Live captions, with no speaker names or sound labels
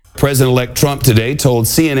President-elect Trump today told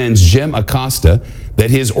CNN's Jim Acosta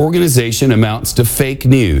that his organization amounts to fake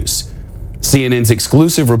news. CNN's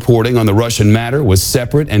exclusive reporting on the Russian matter was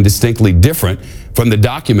separate and distinctly different from the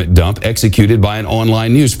document dump executed by an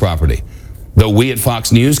online news property. Though we at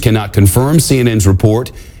Fox News cannot confirm CNN's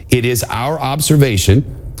report, it is our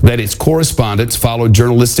observation that its correspondents followed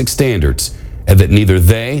journalistic standards and that neither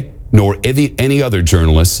they nor any other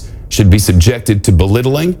journalists should be subjected to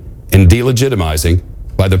belittling and delegitimizing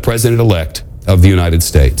by the President-elect of the United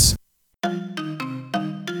States.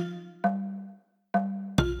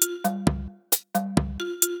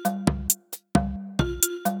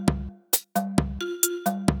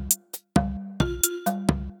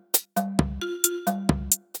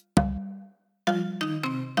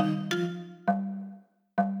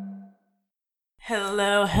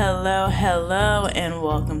 Hello, and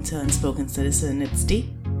welcome to Unspoken Citizen. It's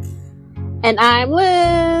Dee. And I'm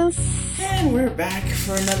Liz. And we're back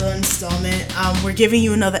for another installment. We're giving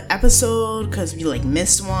you another episode because we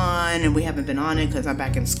missed one and we haven't been on it because I'm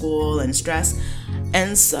back in school and stress.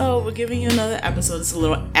 And so we're giving you another episode. It's a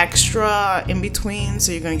little extra in between,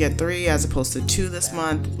 so you're going to get 3 as opposed to 2 this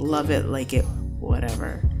month. Love it, like it,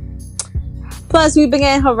 whatever. Plus, we've been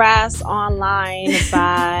getting harassed online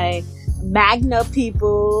by MAGA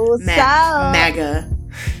people. MAGA,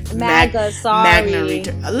 sorry.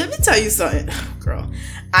 Let me tell you something, girl.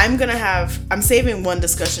 I'm saving one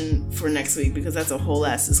discussion for next week because that's a whole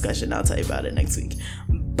ass discussion. I'll tell you about it next week.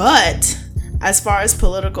 But as far as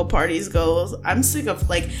political parties goes, I'm sick of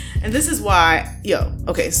and this is why,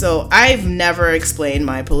 so I've never explained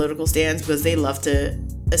my political stance because they love to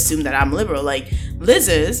assume that I'm liberal. Like Liz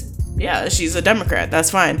is. Yeah, she's a Democrat. That's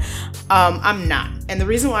fine. I'm not. And the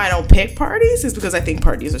reason why I don't pick parties is because I think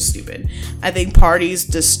parties are stupid. I think parties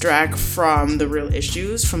distract from the real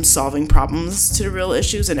issues, from solving problems to the real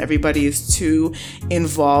issues, and everybody is too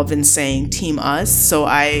involved in saying team us. So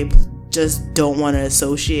I just don't want to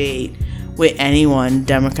associate with anyone,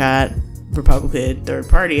 Democrat, Republican, third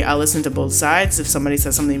party. I'll listen to both sides. If somebody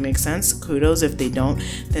says something makes sense, kudos. If they don't,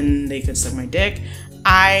 then they could suck my dick.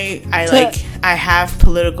 I have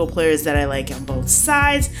political players that I like on both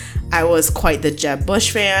sides. I was quite the Jeb Bush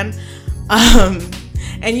fan.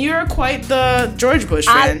 And you're quite the George Bush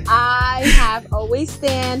fan. I have always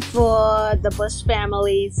stand for the Bush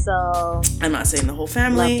family, so I'm not saying the whole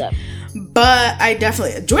family. But I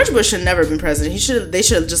definitely George Bush should never have been president. They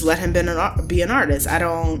should have just let him be an artist.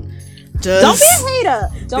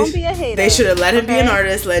 Don't be a hater. They should have let him be an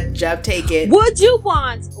artist. Let Jeb take it. Would you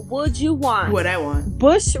want? What I want?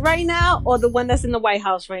 Bush right now, or the one that's in the White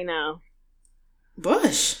House right now?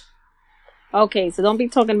 Bush. Okay, so don't be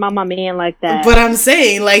talking about my man like that. But I'm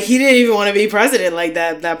saying, he didn't even want to be president like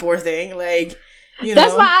that. That poor thing.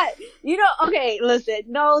 That's why. Okay, listen.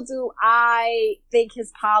 No, do I think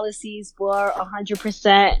his policies were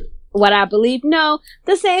 100% what I believe? No,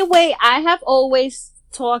 the same way I have always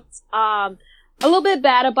talked a little bit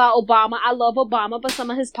bad about Obama. I love Obama, but some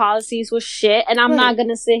of his policies was shit, and I'm not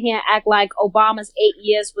gonna sit here and act like Obama's 8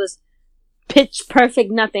 years was pitch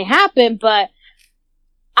perfect, nothing happened. But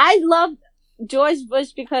I love George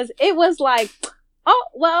Bush because it was like, oh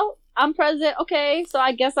well, I'm president, okay, so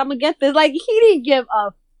I guess I'm gonna get this. He didn't give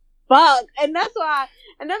a fuck, and that's why.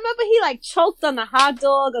 And I remember he choked on a hot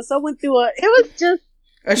dog or someone threw it was just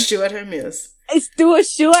a shoe at him, yes. Threw a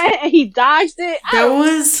shoe at and he dodged it. That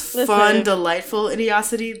was fun, delightful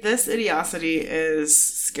idiocy. This idiocy is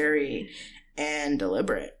scary and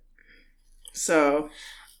deliberate. So,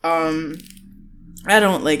 I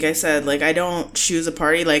don't, I said, I don't choose a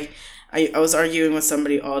party. I was arguing with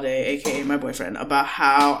somebody all day, aka my boyfriend, about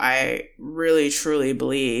how I really, truly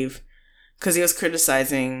believe, because he was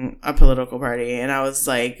criticizing a political party, and I was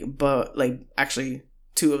actually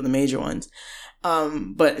 2 of the major ones.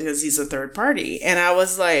 But because he's a third party. And I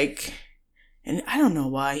was and I don't know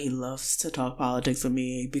why he loves to talk politics with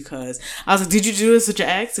me, because I was like, did you do this with your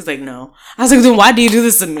ex? He's like, no. I was like, then why do you do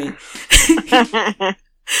this to me?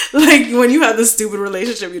 When you have this stupid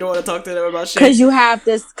relationship, you don't want to talk to them about shit. Because you have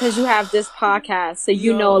this podcast, so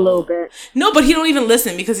you know a little bit. No, but he don't even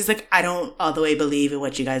listen, because he's like, I don't all the way believe in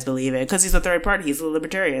what you guys believe in. Because he's a third party. He's a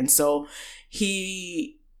libertarian. So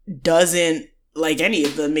he doesn't like any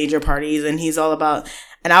of the major parties, and he's all about,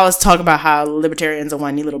 and I was talking about how libertarians are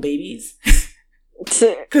whiny little babies.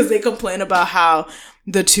 Because they complain about how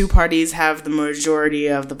the two parties have the majority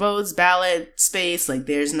of the votes, ballot space. Like,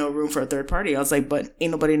 there's no room for a third party. I was like, but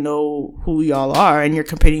ain't nobody know who y'all are. And you're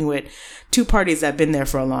competing with two parties that have been there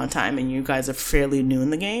for a long time. And you guys are fairly new in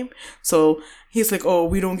the game. So he's like, oh,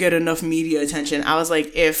 we don't get enough media attention. I was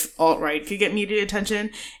like, if alt-right could get media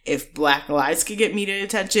attention, if Black Lives could get media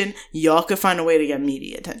attention, y'all could find a way to get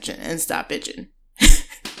media attention and stop bitching.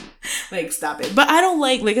 Like, stop it. But I don't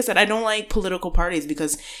like I said, I don't like political parties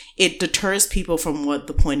because it deters people from what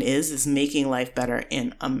the point is making life better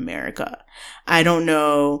in America. I don't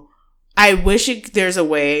know. I wish there's a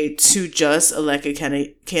way to just elect a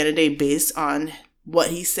candidate based on what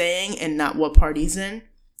he's saying and not what party he's in.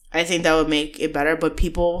 I think that would make it better, but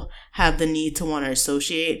people have the need to want to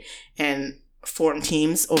associate and form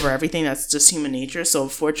teams over everything. That's just human nature. So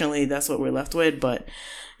fortunately, that's what we're left with. But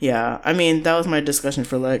yeah, I mean, that was my discussion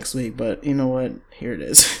for next week, but you know what? Here it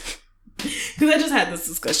is. Because I just had this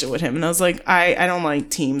discussion with him, and I was like, I don't like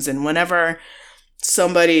teams. And whenever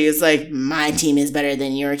somebody is like, my team is better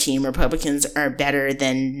than your team, Republicans are better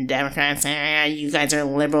than Democrats, you guys are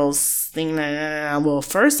liberals, well,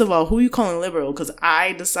 first of all, who are you calling liberal? Because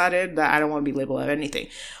I decided that I don't want to be labeled as anything.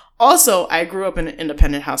 Also, I grew up in an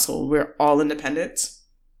independent household. We're all independents.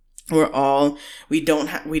 We don't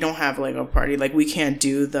have like a party. Like, we can't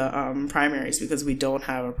do the primaries because we don't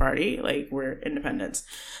have a party. Like, we're independents.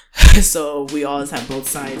 So we always have both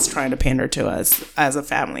sides trying to pander to us as a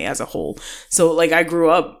family, as a whole. So like, I grew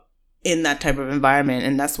up in that type of environment,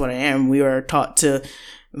 and that's what I am. We are taught to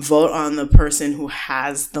vote on the person who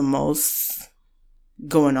has the most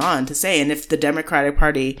going on to say. And if the Democratic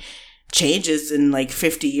Party changes in like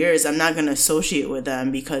 50 years, I'm not going to associate with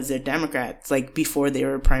them because they're Democrats, like before they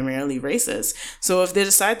were primarily racist. So if they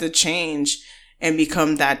decide to change and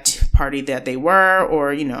become that party that they were,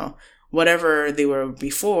 or, you know, whatever they were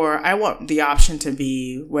before, I want the option to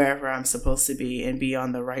be wherever I'm supposed to be and be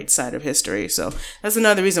on the right side of history. So that's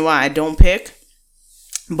another reason why I don't pick.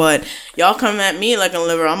 But y'all come at me like a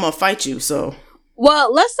liberal, I'm going to fight you. So,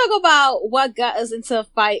 well, let's talk about what got us into a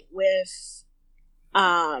fight with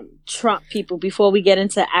Trump people before we get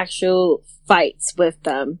into actual fights with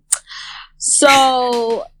them.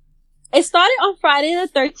 So it started on Friday the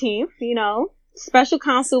 13th, you know, special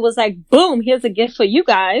counsel was like, boom, here's a gift for you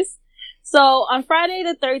guys. So on Friday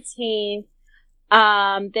the 13th,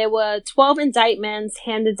 there were 12 indictments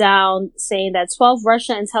handed down saying that 12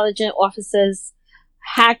 Russian intelligence officers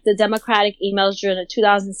hacked the Democratic emails during the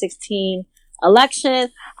 2016 election.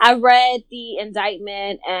 I read the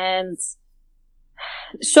indictment, and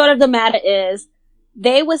short of the matter is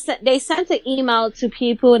they sent an email to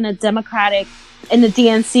people in the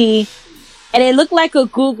DNC, and it looked like a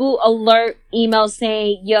Google alert email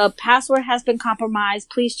saying your password has been compromised.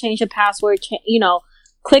 Please change your password.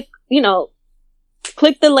 Click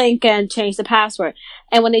the link and change the password.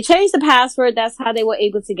 And when they changed the password, that's how they were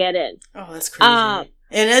able to get in. Oh, that's crazy.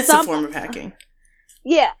 And it's a form of hacking.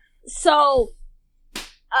 Yeah. So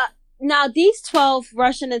now these 12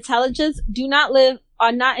 Russian intelligence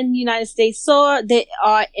are not in the United States, so they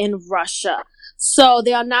are in Russia. So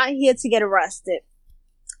they are not here to get arrested.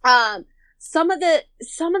 Some of the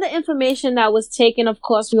information that was taken, of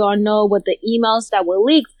course, we all know what the emails that were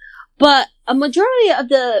leaked, but a majority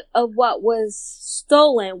of what was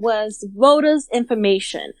stolen was voters'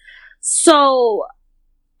 information. So,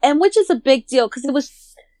 and which is a big deal because it was,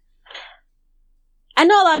 I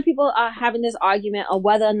know a lot of people are having this argument on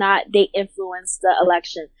whether or not they influenced the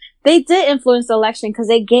election. They did influence the election because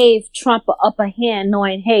they gave Trump an upper hand,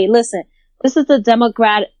 knowing, hey, listen, this is the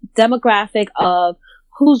demographic of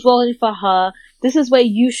who's voting for her. This is where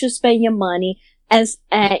you should spend your money. And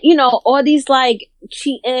you know, all these like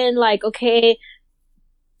cheating, like, okay,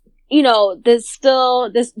 you know, there's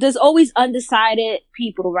always undecided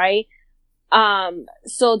people, right?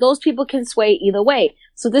 So those people can sway either way.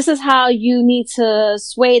 So this is how you need to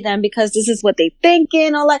sway them because this is what they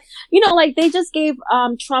thinking, or like, you know, like they just gave,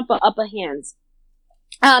 Trump an upper hand.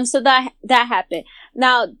 So that happened.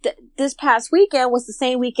 Now, this past weekend was the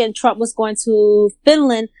same weekend Trump was going to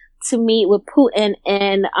Finland to meet with Putin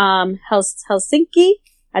in, Helsinki.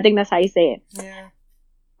 I think that's how you say it. Yeah.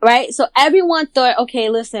 Right? So everyone thought, okay,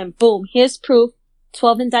 listen, boom, here's proof.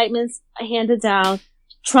 12 indictments handed down.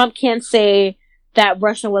 Trump can't say that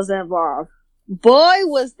Russia was involved. Boy,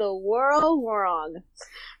 was the world wrong.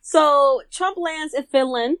 So Trump lands in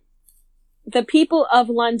Finland. The people of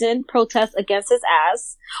London protest against his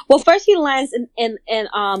ass. Well, first he lands in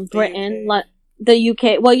Britain, the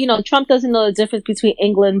UK. Well, you know, Trump doesn't know the difference between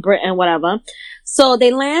England, Britain, whatever. So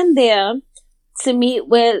they land there to meet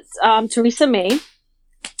with Theresa May.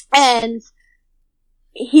 And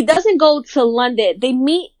he doesn't go to London. They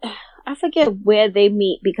meet, I forget where they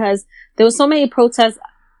meet because there were so many protests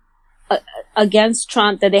against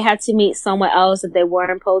Trump that they had to meet somewhere else if they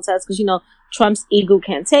were in protest because, Trump's ego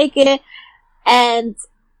can't take it. And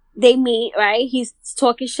they meet, right? He's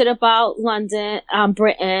talking shit about London,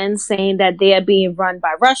 Britain, saying that they are being run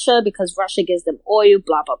by Russia because Russia gives them oil,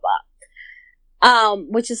 blah, blah, blah.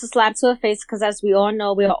 Which is a slap to her face because as we all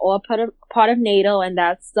know, we are all part of NATO and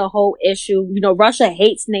that's the whole issue. Russia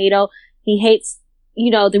hates NATO. He hates,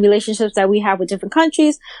 the relationships that we have with different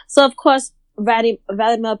countries. So of course, Vladimir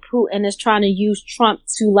Putin is trying to use Trump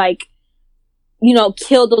to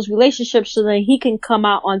kill those relationships so that he can come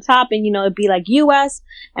out on top and, it'd be like US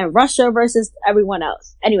and Russia versus everyone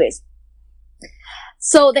else. Anyways.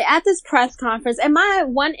 So they're at this press conference and my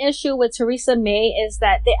one issue with Theresa May is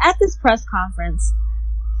that they're at this press conference.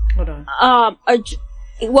 Hold on.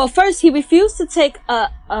 Well, first he refused to take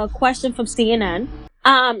a question from CNN.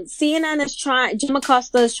 CNN is Jim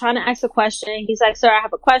Acosta is trying to ask a question. He's like, sir, I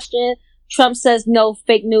have a question. Trump says, no,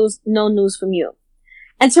 fake news, no news from you.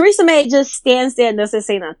 And Theresa May just stands there and doesn't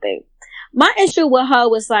say nothing. My issue with her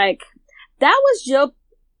was like, that was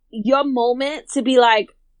your moment to be like,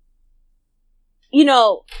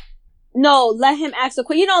 no, let him ask a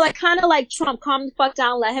question. Kind of like Trump, calm the fuck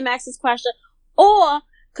down, let him ask his question. Or,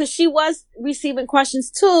 cause she was receiving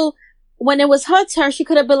questions too, when it was her turn, she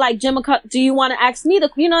could have been like, Jim, do you want to ask me do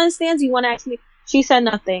you want to ask me? She said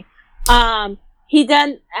nothing. He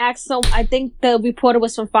then asked I think the reporter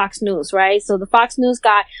was from Fox News, right? So the Fox News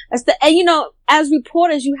guy, and as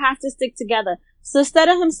reporters, you have to stick together. So instead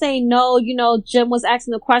of him saying no, Jim was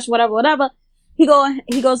asking the question, whatever, he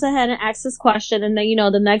goes ahead and asks his question. And then,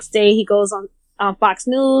 the next day he goes on Fox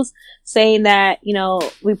News saying that,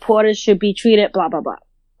 reporters should be treated, blah, blah, blah.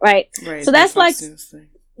 Right? So that's like,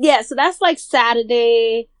 yeah, so that's like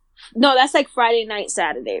Saturday. No, that's like Friday night,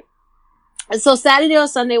 Saturday. And so Saturday or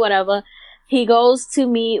Sunday, whatever. He goes to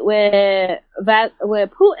meet with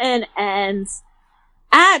Putin and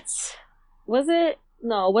was it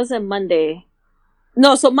Monday?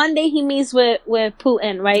 No, so Monday he meets with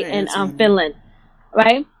Putin, right? In Finland,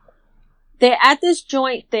 right? They're at this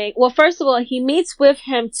joint thing. Well, first of all, he meets with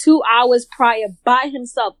him 2 hours prior by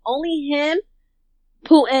himself. Only him,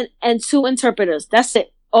 Putin, and 2 interpreters. That's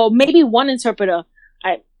it. Or maybe 1 interpreter.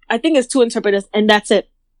 I think it's 2 interpreters and that's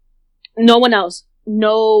it. No one else.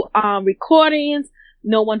 No recordings,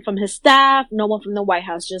 no one from his staff, no one from the White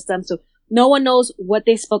House, just them two. No one knows what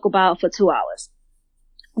they spoke about for 2 hours.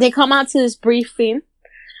 They come out to this briefing.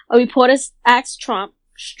 A reporter asks Trump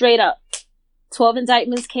straight up, 12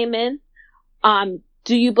 indictments came in.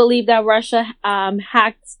 Do you believe that Russia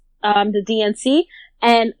hacked the DNC?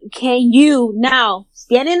 And can you now,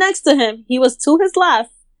 standing next to him, he was to his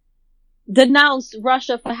left, denounce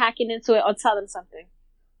Russia for hacking into it or tell him something?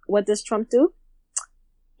 What does Trump do?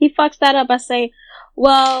 He fucks that up by saying,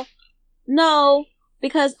 well, no,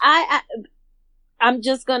 because I'm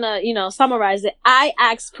just gonna, summarize it. I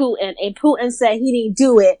asked Putin and Putin said he didn't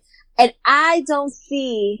do it. And I don't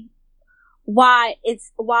see why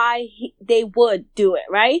they would do it,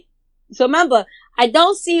 right? So remember, I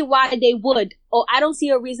don't see why they would, or I don't see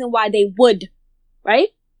a reason why they would, right?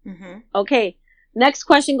 Mm-hmm. Okay. Next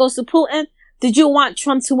question goes to Putin. Did you want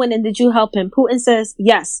Trump to win and did you help him? Putin says,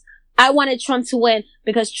 yes. I wanted Trump to win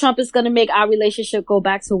because Trump is going to make our relationship go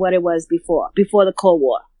back to what it was before the Cold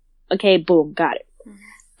War. Okay, boom, got it. Mm-hmm.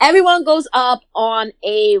 Everyone goes up on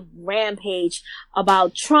a rampage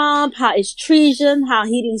about Trump, how it's treason, how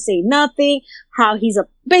he didn't say nothing, how he's a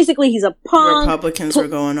punk. Republicans were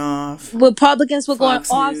going off. Republicans were going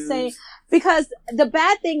off saying, because the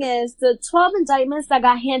bad thing is the 12 indictments that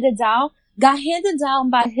got handed down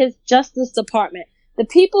by his Justice Department. The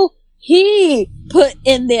people he put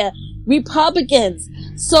in there, Republicans.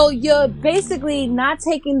 So you're basically not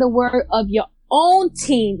taking the word of your own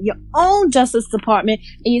team, your own Justice Department,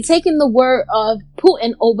 and you're taking the word of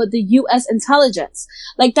Putin over the U.S. intelligence.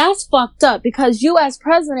 Like, that's fucked up because you as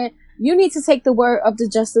president, you need to take the word of the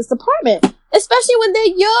Justice Department, especially when they're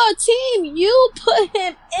your team. You put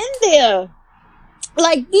him in there.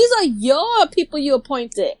 Like, these are your people you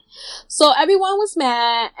appointed. So everyone was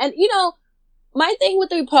mad. And, my thing with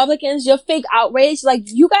the Republicans, you're fake outrage. Like,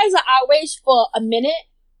 you guys are outraged for a minute,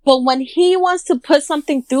 but when he wants to put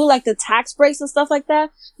something through, like the tax breaks and stuff like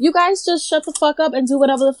that, you guys just shut the fuck up and do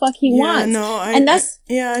whatever the fuck he wants.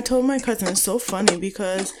 I told my cousin, it's so funny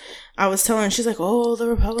because I was telling her, she's like, oh, the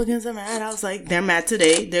Republicans are mad. I was like, they're mad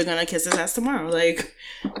today. They're gonna kiss his ass tomorrow. Like,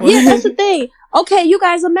 yeah, that's the thing. Okay, you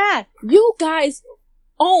guys are mad. You guys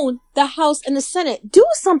own the House and the Senate. Do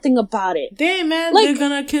something about it. They ain't mad. Like, they're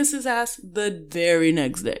gonna kiss his ass the very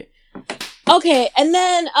next day. Okay, and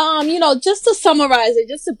then, just to summarize it,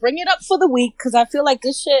 just to bring it up for the week, because I feel like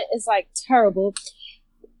this shit is, like, terrible.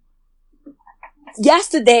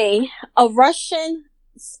 Yesterday, a Russian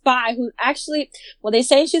spy who actually, well, they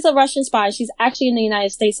say she's a Russian spy. She's actually in the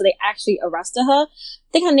United States, so they actually arrested her.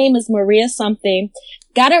 I think her name is Maria something.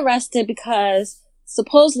 Got arrested because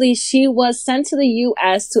supposedly she was sent to the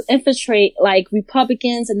U.S. to infiltrate, like,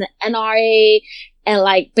 Republicans and the NRA and,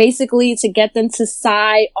 like, basically to get them to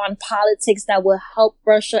side on politics that will help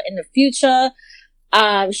Russia in the future.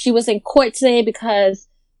 She was in court today because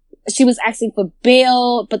she was asking for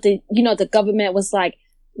bail, but the government was like,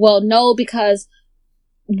 well, no, because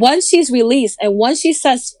once she's released and once she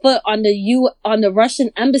sets foot on the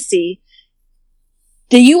Russian embassy,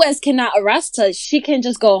 the U.S. cannot arrest her. She can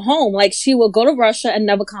just go home. Like, she will go to Russia and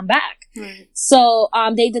never come back. Right. So,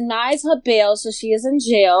 they denied her bail, so she is in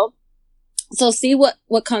jail. So see what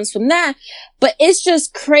comes from that. But it's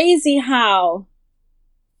just crazy how,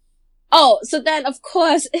 so then, of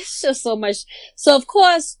course, it's just so much. So, of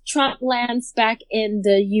course, Trump lands back in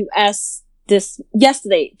the U.S.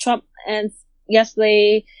 yesterday. Trump lands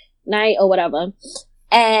yesterday night or whatever.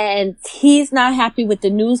 And he's not happy with the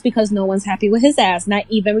news because no one's happy with his ass, not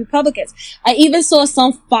even Republicans. I even saw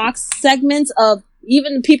some Fox segments of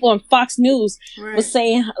even people on Fox News was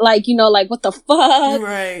saying, like, like, what the fuck?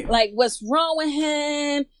 Right. Like, what's wrong with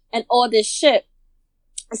him? And all this shit.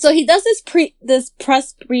 So he does this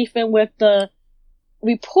press briefing with the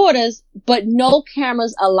reporters, but no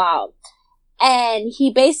cameras allowed. And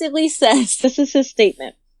he basically says, this is his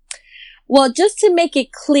statement. Well, just to make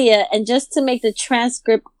it clear and just to make the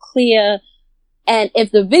transcript clear, and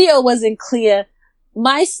if the video wasn't clear,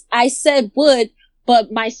 I said would,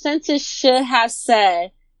 but my sentence should have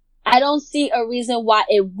said, I don't see a reason why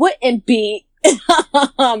it wouldn't be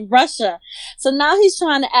Russia. So now he's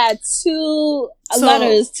trying to add two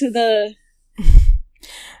letters to the...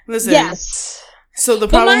 Listen. Yes. So the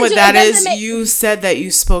problem with that is you said that you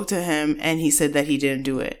spoke to him and he said that he didn't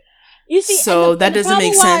do it. You see, so that doesn't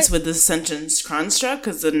make sense with the sentence construct,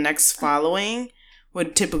 because the next following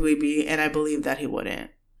would typically be, and I believe that he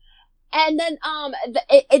wouldn't. And then,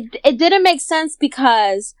 it didn't make sense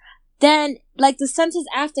because then, like, the sentence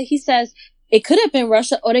after he says, it could have been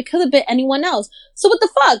Russia or it could have been anyone else. So what the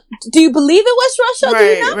fuck? Do you believe it was Russia? Or do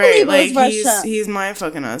you not believe it was Russia? He's mind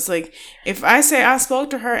fucking us. Like, if I say I spoke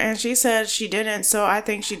to her and she said she didn't, so I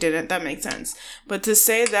think she didn't, that makes sense. But to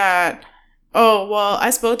say that, oh, well, I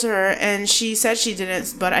spoke to her and she said she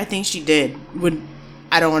didn't, but I think she did,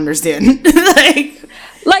 I don't understand.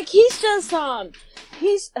 like he's just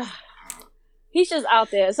he's just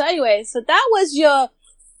out there. So anyway, so that was your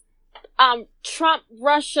Trump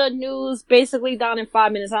Russia news, basically down in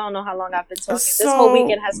 5 minutes. I don't know how long I've been talking. So this whole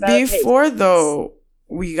weekend has been before though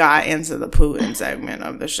we got into the Putin segment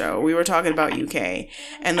of the show, we were talking about UK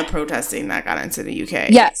and the protesting that got into the UK.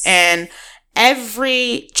 Yes. And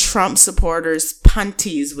every Trump supporter's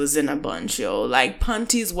punties was in a bunch, yo. Like,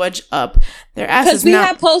 punties wedge up their asses.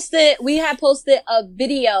 Because we had posted a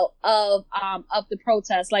video of the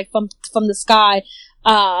protest, like from the sky.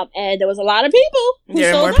 And there was a lot of people.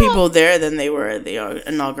 There were more people there than they were at the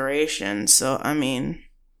inauguration. So, I mean,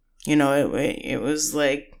 it was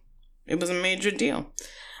like, it was a major deal.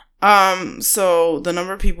 So the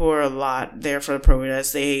number of people were a lot there for the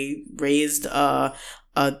protest. They raised a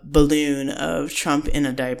balloon of Trump in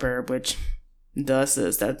a diaper, which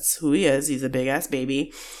that's who he is. He's a big ass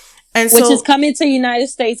baby. And which is coming to the United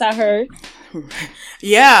States, I heard.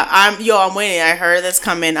 Yeah, I'm waiting. I heard that's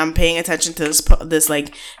coming. I'm paying attention to this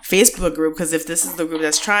like Facebook group, because if this is the group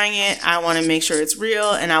that's trying it, I want to make sure it's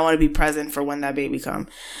real and I want to be present for when that baby comes.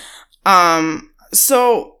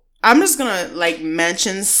 So I'm just gonna like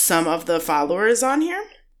mention some of the followers on here.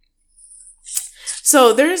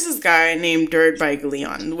 So there's this guy named Dirtbike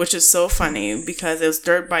Leon, which is so funny because it was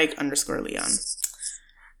Dirtbike_Leon.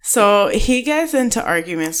 So he gets into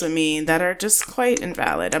arguments with me that are just quite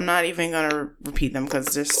invalid. I'm not even going to repeat them because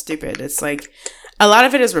they're stupid. It's like, a lot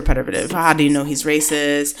of it is repetitive. How do you know he's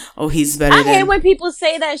racist? Oh, he's better I hate when people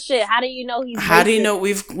say that shit. How do you know he's racist? How do you know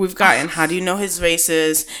we've gotten, how do you know he's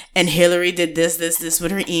racist? And Hillary did this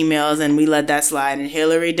with her emails and we let that slide. And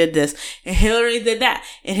Hillary did this. And Hillary did that.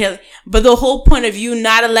 But the whole point of you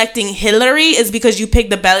not electing Hillary is because you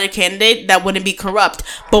picked the better candidate that wouldn't be corrupt.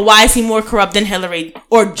 But why is he more corrupt than Hillary?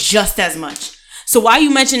 Or just as much? So why are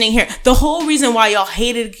you mentioning here? The whole reason why y'all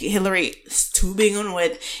hated Hillary, to begin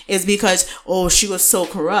with, is because, oh, she was so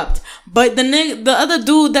corrupt. But the other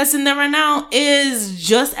dude that's in there right now is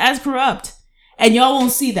just as corrupt. And y'all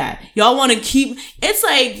won't see that. Y'all want to keep... It's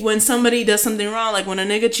like when somebody does something wrong, like when a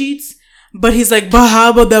nigga cheats. But he's like, but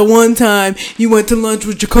how about that one time you went to lunch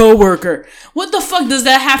with your coworker? What the fuck does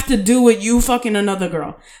that have to do with you fucking another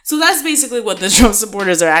girl? So that's basically what the Trump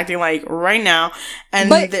supporters are acting like right now. And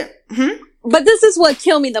but this is what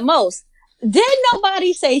killed me the most. Did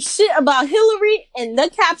nobody say shit about Hillary in the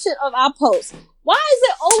caption of our post? Why is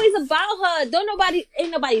it always about her?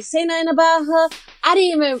 Ain't nobody say nothing about her.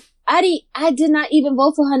 I did not even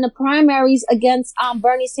vote for her in the primaries against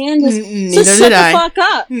Bernie Sanders. Neither so did shut the I. fuck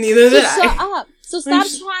up. Neither did I. Shut up. So stop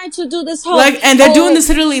trying to do this whole and they're doing this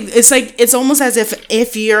literally. It's like it's almost as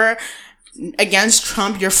if you're against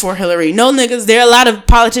Trump, you're for Hillary. No, niggas, there are a lot of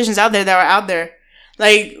politicians out there that are out there.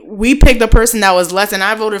 Like, we picked the person that was less, and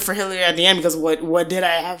I voted for Hillary at the end because what did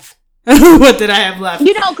I have? What did I have left?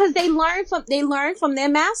 Because they learn from their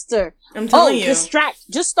master. I'm telling you. Distract.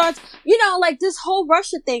 Just starts. Like this whole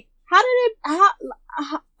Russia thing. How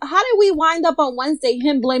did we wind up on Wednesday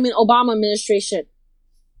him blaming Obama administration?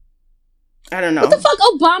 I don't know. What the fuck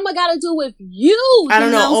Obama got to do with you? I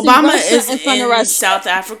don't know. Obama is in South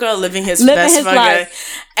Africa living his best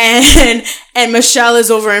life. And Michelle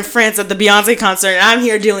is over in France at the Beyonce concert. And I'm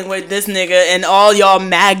here dealing with this nigga and all y'all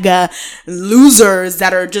MAGA losers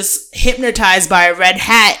that are just hypnotized by a red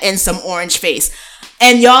hat and some orange face.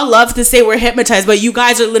 And y'all love to say we're hypnotized, but you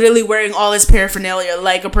guys are literally wearing all this paraphernalia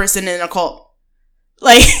like a person in a cult.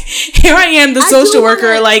 Like, here I am, the social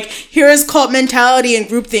worker, like, here is cult mentality and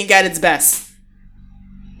groupthink at its best.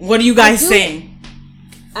 What are you guys saying?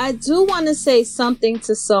 I do want to say something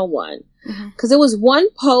to someone. Because there was one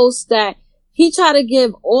post that he tried to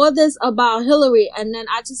give all this about Hillary, and then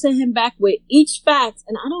I just sent him back with each fact,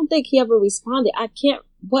 and I don't think he ever responded.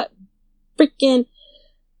 What freaking...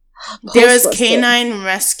 There's Canine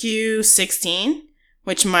Rescue 16,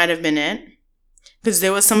 which might have been it. Because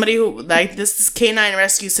there was somebody who, like, this Canine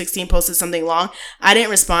Rescue 16 posted something long. I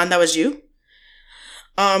didn't respond. That was you.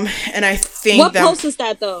 And I think what post is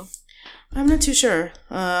that, though? I'm not too sure.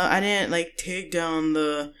 I didn't, like, take down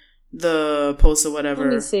the post or whatever.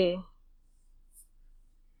 Let me see.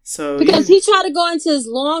 So because he tried to go into his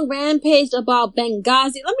long rampage about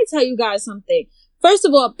Benghazi. Let me tell you guys something. First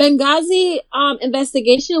of all, Benghazi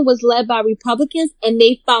investigation was led by Republicans, and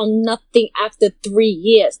they found nothing after 3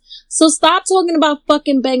 years. So stop talking about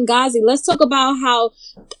fucking Benghazi. Let's talk about how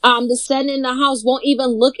the Senate and the House won't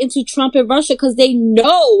even look into Trump and Russia because they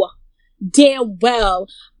know damn well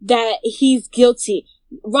that he's guilty.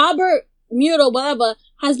 Robert Mueller, whatever,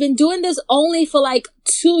 has been doing this only for like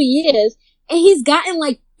 2 years, and he's gotten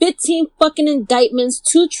like 15 fucking indictments,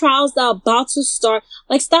 2 trials that are about to start.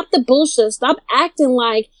 Like, stop the bullshit. Stop acting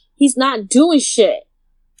like he's not doing shit.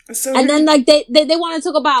 And then, like, they want to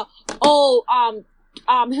talk about,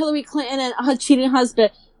 Hillary Clinton and her cheating husband.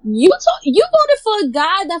 You voted for a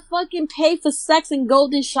guy that fucking paid for sex and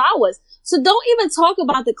golden showers. So don't even talk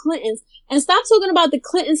about the Clintons. And stop talking about the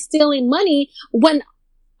Clintons stealing money when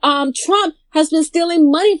Trump has been stealing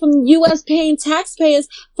money from U.S. paying taxpayers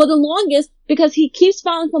for the longest because he keeps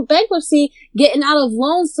filing for bankruptcy, getting out of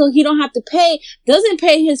loans so he don't have to pay, doesn't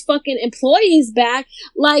pay his fucking employees back.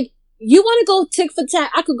 Like, you want to go tick for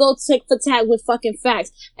tack? I could go tick for tack with fucking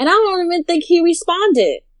facts. And I don't even think he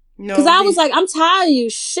responded. No. Because I was like, I'm tired of you.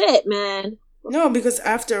 Shit, man. No, because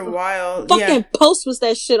after a while... Fucking post was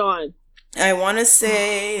that shit on. I want to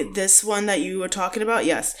say this one that you were talking about.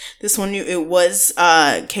 Yes, this one, it was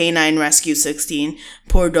Canine Rescue 16.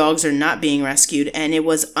 Poor dogs are not being rescued. And it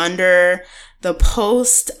was under the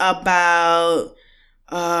post about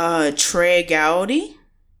Trey Gowdy.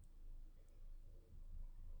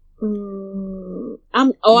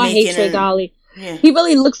 I hate Trey Gowdy. Yeah. He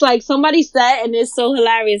really looks like, somebody said, and it's so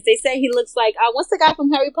hilarious. They say he looks like, what's the guy from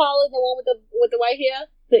Harry Potter, the one with the white hair?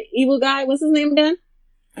 The evil guy? What's his name again?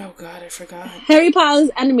 Oh, God, I forgot. Harry Potter's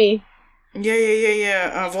enemy.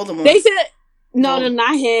 Yeah. Voldemort. They said... No,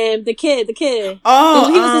 not him. The kid.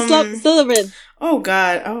 Oh, he was a Slytherin. Oh,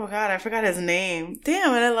 God, I forgot his name.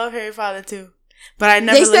 Damn, and I love Harry Potter, too. But I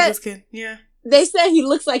never liked this kid. Yeah. They said he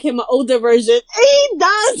looks like him, an older version. He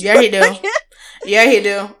does. Yeah, he do. Yeah, he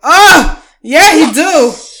do. Oh! Yeah, he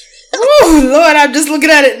do. Oh, Lord, I'm just looking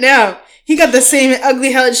at it now. He got the same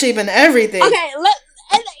ugly head shape and everything. Okay,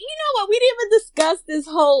 and you know what? We didn't even discuss this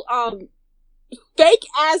whole fake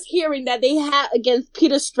ass hearing that they had against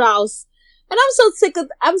Peter Strauss. And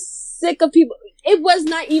I'm sick of people. It was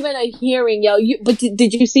not even a hearing, yo. But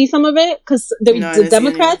did you see some of it? Because the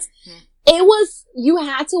Democrats, it was, you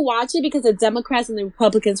had to watch it because the Democrats and the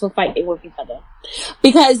Republicans were fighting with each other.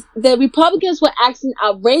 Because the Republicans were asking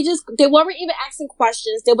outrageous, they weren't even asking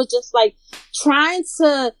questions. They were just like trying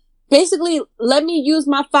to basically let me use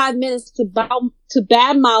my 5 minutes to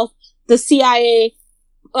badmouth the CIA,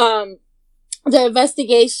 the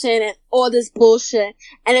investigation and all this bullshit.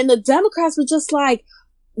 And then the Democrats were just like,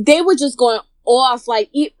 they were just going off.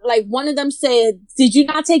 Like one of them said, "Did you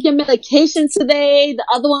not take your medication today?" The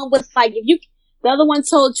other one was like, the other one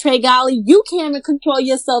told Trey Golly, "You can't even control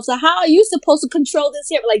yourself. So how are you supposed to control this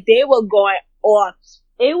here?" Like, they were going off.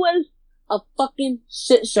 It was a fucking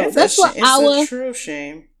shit show. That's what it's a true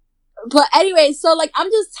shame. But anyway, so like, I'm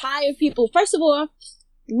just tired of people. First of all,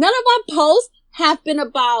 none of our posts have been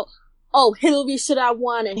about, oh, Hillary should have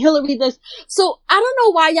won and Hillary this. So I don't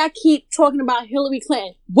know why y'all keep talking about Hillary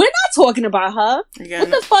Clinton. We're not talking about her. Again, what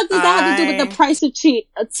the fuck does that have to do with the price of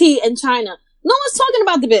tea in China? No one's talking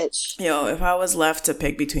about the bitch. Yo, if I was left to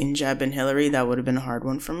pick between Jeb and Hillary, that would have been a hard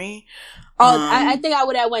one for me. Oh, I think I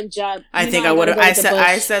would have went Jeb. I think I would have. I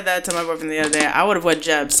said that to my boyfriend the other day. I would have went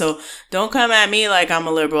Jeb. So don't come at me like I'm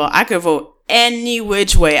a liberal. I could vote any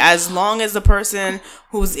which way, as long as the person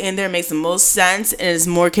who's in there makes the most sense and is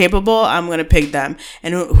more capable. I'm gonna pick them,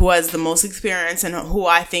 and who has the most experience and who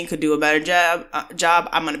I think could do a better job.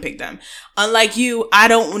 I'm gonna pick them. Unlike you, I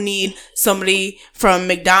don't need somebody from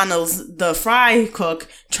McDonald's, the fry cook,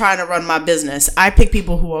 trying to run my business. I pick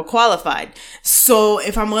people who are qualified. So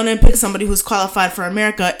if I'm gonna pick somebody who's qualified for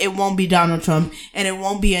America, it won't be Donald Trump, and it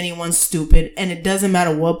won't be anyone stupid, and it doesn't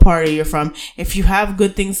matter what party you're from. If you have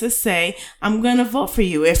good things to say, I'm gonna vote for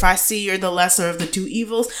you. If I see you're the lesser of the two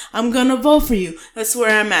evils, I'm gonna vote for you. That's where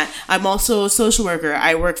I'm at. I'm also a social worker.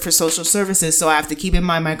 I work for social services, so I have to keep in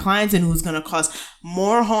mind my clients and who's gonna cause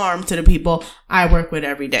more harm to the people I work with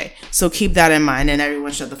every day. So keep that in mind, and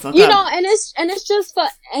everyone shut the fuck up. You know, and it's just for,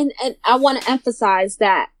 and I want to emphasize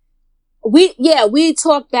that we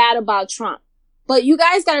talk bad about Trump, but you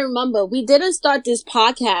guys got to remember, we didn't start this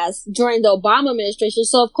podcast during the Obama administration,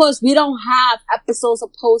 so of course we don't have episodes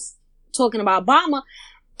of posts talking about Obama.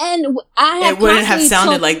 And it wouldn't have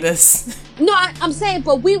sounded like this. No, I'm saying,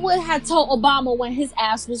 but we would have told Obama when his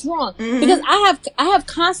ass was wrong, because I have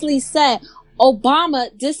constantly said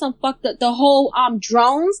Obama did some fucked up, the whole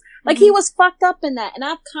drones, like he was fucked up in that, and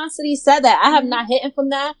I've constantly said that. I have not hidden from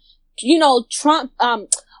that. You know, Trump,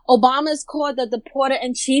 Obama's called the deporter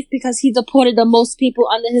in chief because he deported the most people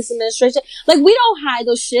under his administration. Like, we don't hide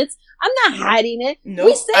those shits. I'm not hiding it. Nope,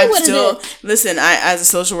 we say what it is. Listen, as a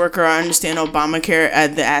social worker, I understand Obamacare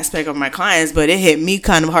at the aspect of my clients, but it hit me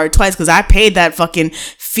kind of hard twice because I paid that fucking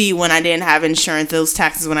fee when I didn't have insurance, those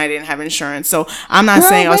taxes when I didn't have insurance. So I'm not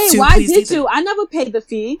saying I was too why pleased. Why did you? I never paid the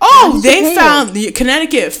fee. Oh,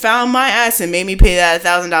 Connecticut found my ass and made me pay that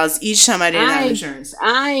 $1,000 each time I didn't have insurance.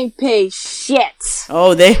 I ain't pay shit.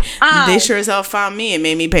 Oh, they sure as hell found me and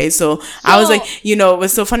made me pay. So I was like, you know, it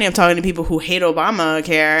was so funny. I'm talking to people who hate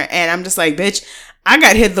Obamacare, and I'm just like, bitch, I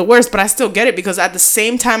got hit the worst, but I still get it because at the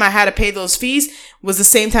same time I had to pay those fees was the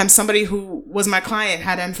same time somebody who was my client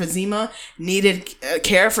had emphysema, needed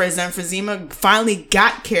care for his emphysema, finally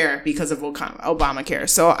got care because of Obamacare.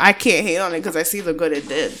 So I can't hate on it because I see the good it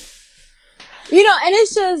did. You know, and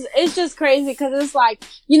it's just crazy because it's like,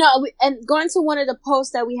 you know, and going to one of the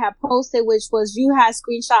posts that we had posted, which was you had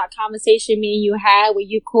screenshot conversation me and you had where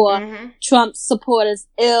you call Trump supporters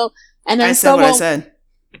ill, and then I said what I said.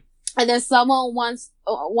 And then someone wants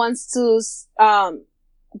to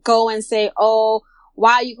go and say, "Oh,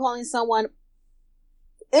 why are you calling someone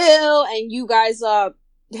ill?" And you guys are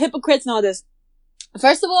hypocrites and all this.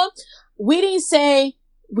 First of all, we didn't say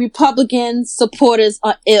Republican supporters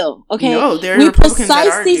are ill. Okay, no, there are Republicans that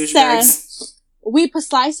are douchebags. We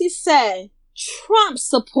precisely said Trump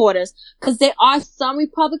supporters, because there are some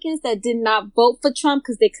Republicans that did not vote for Trump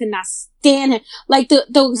because they could not stand him, like the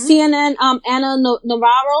CNN Ana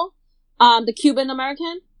Navarro. The Cuban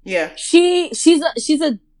American. Yeah. She's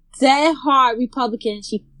a dead hard Republican.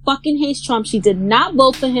 She fucking hates Trump. She did not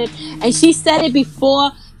vote for him. And she said it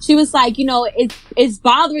before. She was like, you know, it's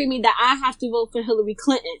bothering me that I have to vote for Hillary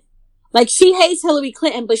Clinton. Like, she hates Hillary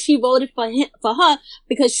Clinton, but she voted for her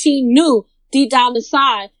because she knew deep down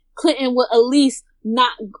inside Clinton would at least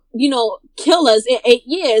not, you know, kill us in 8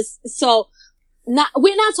 years. So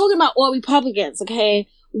we're not talking about all Republicans, okay?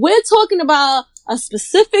 We're talking about a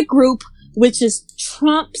specific group, which is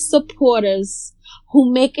Trump supporters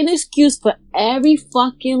who make an excuse for every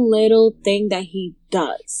fucking little thing that he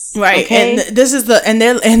does. Right. Okay? And this is and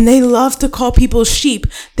they love to call people sheep.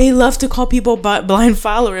 They love to call people blind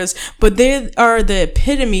followers, but they are the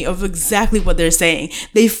epitome of exactly what they're saying.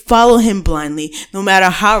 They follow him blindly, no matter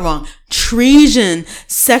how wrong. Treason,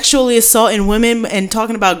 sexually assaulting women and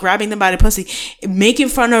talking about grabbing them by the pussy, making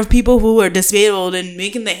fun of people who are disabled and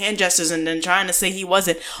making the hand gestures and then trying to say he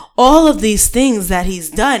wasn't. All of these things that he's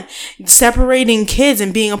done, separating kids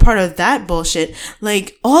and being a part of that bullshit,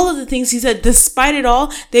 like all of the things he said, despite it it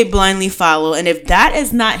all, they blindly follow. And if that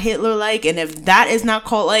is not Hitler-like, and if that is not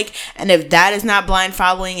cult-like, and if that is not blind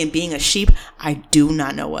following and being a sheep, I do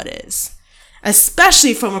not know what is.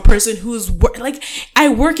 Especially from a person who's like, I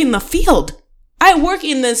work in the field. I work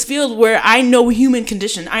in this field where I know human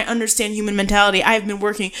condition. I understand human mentality. I've been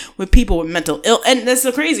working with people with mental ill, and that's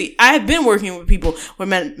so crazy. I have been working with people with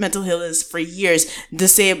mental illness for years,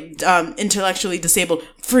 intellectually disabled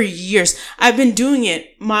for years. I've been doing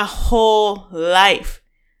it my whole life.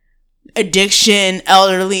 Addiction,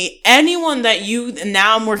 elderly, anyone that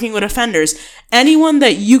now I'm working with offenders. Anyone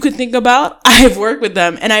that you could think about, I've worked with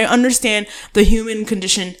them, and I understand the human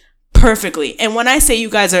condition perfectly. And when I say you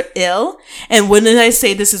guys are ill, and when I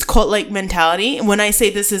say this is cult-like mentality, and when I say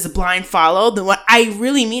this is a blind follow, then what I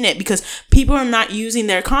really mean it, because people are not using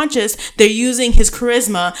their conscience, they're using his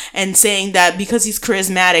charisma and saying that because he's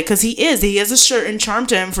charismatic, because he has a certain charm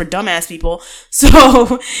to him for dumbass people.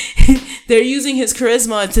 So they're using his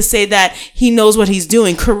charisma to say that he knows what he's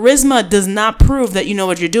doing. Charisma does not prove that you know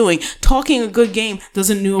what you're doing. Talking a good game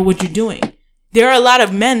doesn't know what you're doing. There are a lot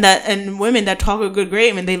of men and women that talk a good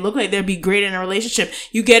game and they look like they'd be great in a relationship.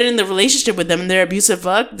 You get in the relationship with them and they're abusive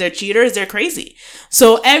fuck, they're cheaters, they're crazy.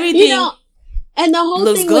 So everything, and the whole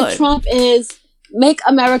thing good with Trump is make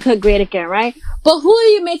America great again, right? But who are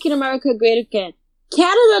you making America great again?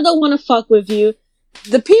 Canada don't want to fuck with you.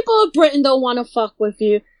 The people of Britain don't want to fuck with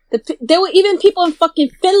you. There were even people in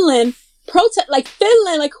fucking Finland protest, like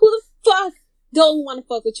Finland, like who the fuck don't want to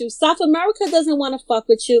fuck with you? South America doesn't want to fuck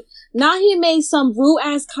with you. Now he made some rude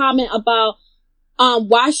ass comment about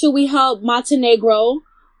why should we help Montenegro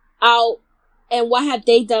out, and what have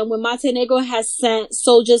they done when Montenegro has sent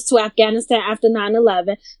soldiers to Afghanistan after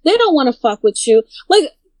 9/11? They don't want to fuck with you.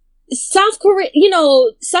 Like South Korea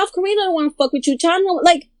don't want to fuck with you. China,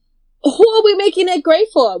 like, who are we making it great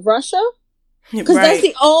for? Russia? Because that's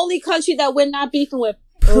the only country that we're not beefing with.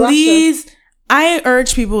 Please. Russia. I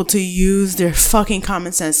urge people to use their fucking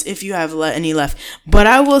common sense if you have any left. But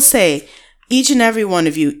I will say, each and every one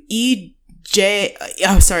of you, I say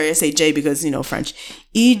J because, French.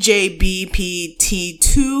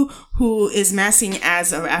 EJBPT2, who is masking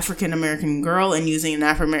as an African-American girl and using an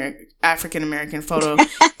African-American photo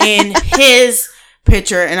in his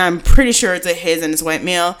picture, and I'm pretty sure it's a his and it's white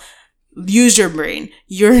male. Use your brain.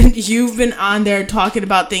 You've been on there talking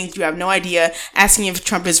about things you have no idea, asking if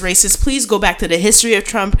Trump is racist. Please go back to the history of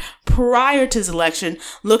Trump prior to his election.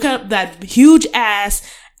 Look up that huge ass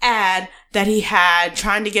ad that he had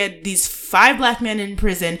trying to get these 5 black men in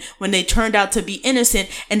prison when they turned out to be innocent,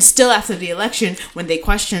 and still after the election, when they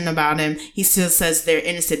question about him, he still says they're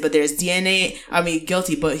innocent, but there's guilty, but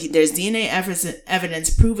there's DNA evidence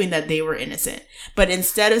proving that they were innocent. But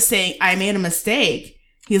instead of saying, I made a mistake,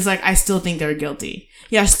 he's like, I still think they're guilty.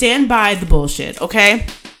 Yeah, stand by the bullshit, okay?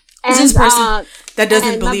 And, this person that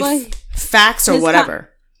doesn't believe facts or whatever.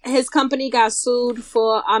 His company got sued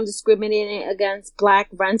for discriminating against black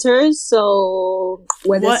renters. So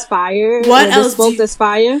when there's fire, there's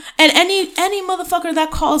fire. And any motherfucker that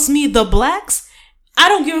calls me the blacks, I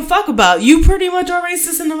don't give a fuck about. You pretty much are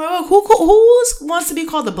racist in the world. Who wants to be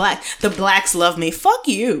called the black? The blacks love me. Fuck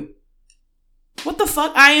you. What the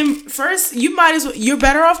fuck? You're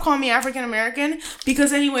better off calling me African American,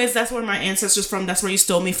 because anyways, that's where my ancestors from. That's where you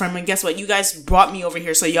stole me from. And guess what? You guys brought me over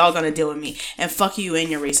here, so y'all gonna deal with me. And fuck you and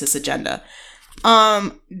your racist agenda.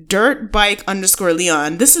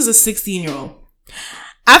 Dirtbike_Leon. This is a 16-year-old.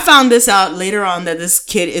 I found this out later on that this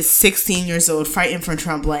kid is 16 years old fighting for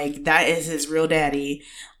Trump. Like, that is his real daddy.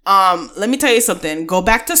 Let me tell you something. Go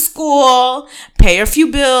back to school, pay a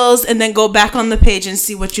few bills, and then go back on the page and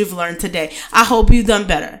see what you've learned today. I hope you've done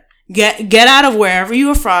better. Get out of wherever you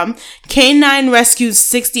are from. K9 Rescue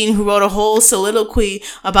 16, who wrote a whole soliloquy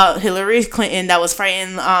about Hillary Clinton that was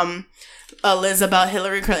fighting Liz about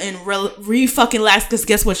Hillary Clinton fucking last, because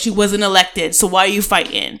guess what? She wasn't elected. So why are you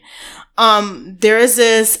fighting? There is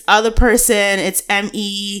this other person. It's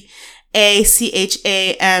MEACHAMDON.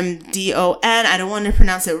 I don't want to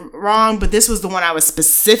pronounce it wrong, but this was the one I was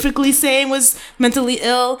specifically saying was mentally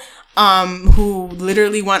ill. Who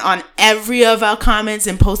literally went on every of our comments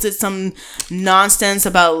and posted some nonsense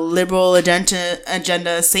about liberal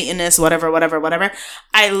agenda, Satanist, whatever.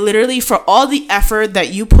 I literally, for all the effort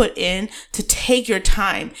that you put in to take your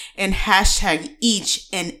time and hashtag each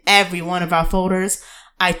and every one of our folders,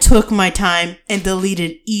 I took my time and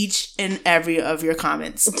deleted each and every of your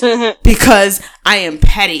comments because I am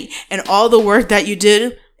petty, and all the work that you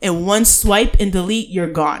did in one swipe and delete, you're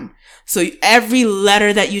gone. So every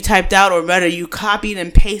letter that you typed out, or whether you copied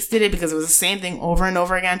and pasted it because it was the same thing over and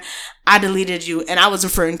over again, I deleted you. And I was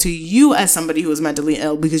referring to you as somebody who was mentally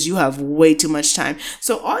ill because you have way too much time.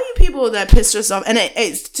 So all you people that pissed yourself, and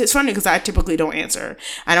it's funny because I typically don't answer.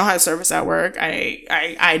 I don't have service at work.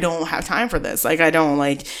 I don't have time for this. Like,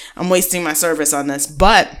 I'm wasting my service on this.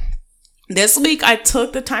 But this week, I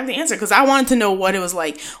took the time to answer because I wanted to know what it was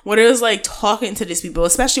like talking to these people,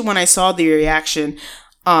 especially when I saw the reaction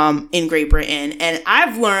in Great Britain. And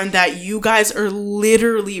I've learned that you guys are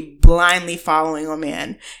literally blindly following a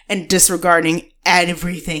man and disregarding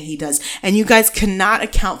everything he does. And you guys cannot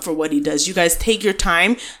account for what he does. You guys take your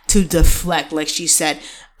time to deflect, like she said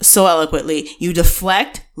so eloquently. You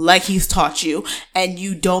deflect like he's taught you, and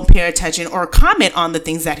you don't pay attention or comment on the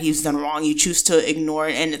things that he's done wrong. You choose to ignore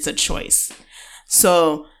it, and it's a choice.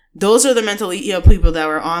 So those are the mentally ill people that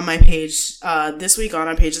were on my page this week, on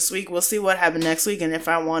our page this week. We'll see what happened next week and if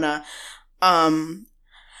I want to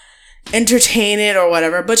entertain it or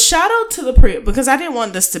whatever. But shout out to because I didn't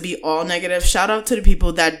want this to be all negative. Shout out to the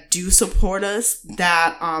people that do support us,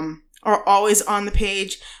 that are always on the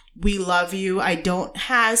page. We love you. I don't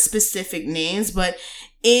have specific names, but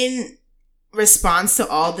in response to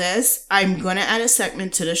all this, I'm going to add a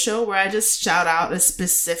segment to the show where I just shout out a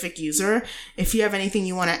specific user. If you have anything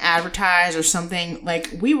you want to advertise or something, like,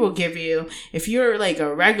 we will give you, if you're like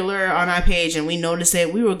a regular on our page and we notice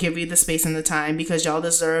it, we will give you the space and the time because y'all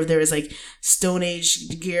deserve. There is like Stone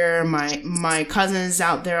Age gear. My cousin's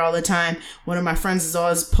out there all the time. One of my friends is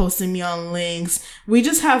always posting me on links. We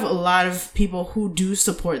just have a lot of people who do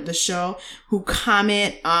support the show, who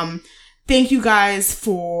comment. Thank you guys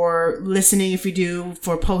for listening if you do,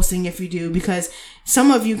 for posting if you do, because some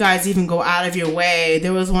of you guys even go out of your way.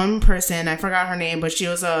 There was one person, I forgot her name, but she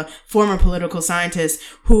was a former political scientist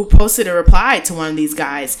who posted a reply to one of these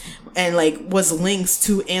guys and like was links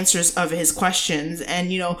to answers of his questions,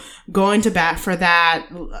 and, you know, going to bat for that.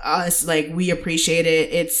 Us, like, we appreciate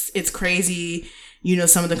it. It's crazy. You know,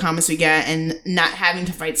 some of the comments we get, and not having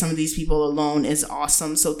to fight some of these people alone is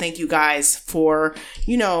awesome. So thank you guys for,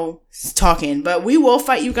 you know, talking. But we will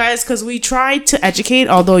fight you guys because we try to educate,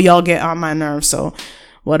 although y'all get on my nerves. So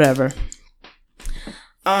whatever.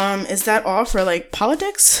 Is that all for like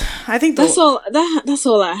politics? I think that's all. That's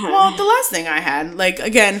all I had. Well, the last thing I had, like,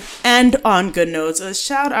 again, and on good notes, a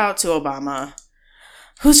shout out to Obama,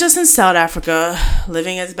 who's just in South Africa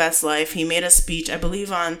living his best life. He made a speech, I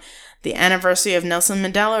believe, on the anniversary of Nelson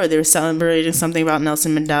Mandela, or they were celebrating something about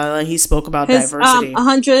Nelson Mandela. He spoke about his, diversity.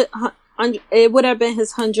 100, it would have been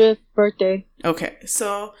his 100th birthday. Okay,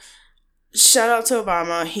 so shout out to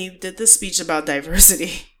Obama. He did this speech about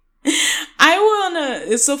diversity.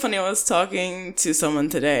 It's so funny. I was talking to someone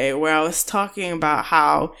today where I was talking about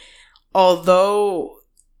how, although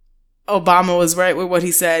Obama was right with what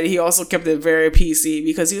he said, he also kept it very PC,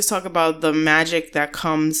 because he was talking about the magic that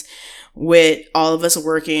comes with all of us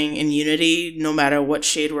working in unity, no matter what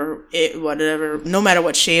shade no matter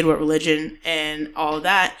what shade, what religion, and all of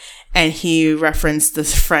that. And he referenced the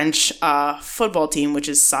French football team, which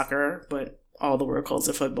is soccer, but all the world calls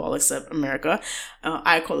it football except America.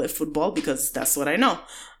 I call it football because that's what I know.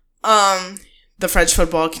 The French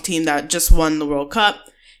football team that just won the World Cup.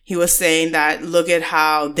 He was saying that, look at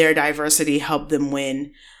how their diversity helped them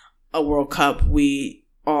win a World Cup. We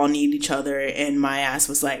all need each other. And my ass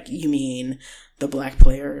was like, you mean the black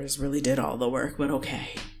players really did all the work? But okay.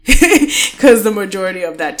 Because the majority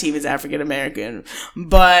of that team is African American.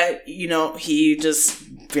 But, you know, he just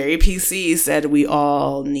very PC said we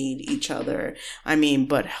all need each other. I mean,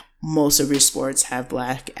 but most of your sports have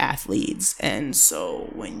black athletes, and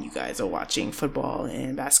so when you guys are watching football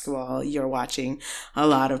and basketball, you're watching a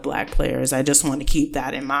lot of black players. I just want to keep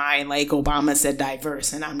that in mind. Like, Obama said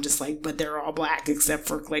diverse, and I'm just like, but they're all black except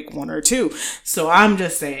for like one or two. So I'm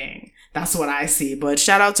just saying that's what I see. But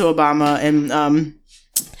shout out to Obama. And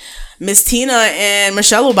Miss Tina and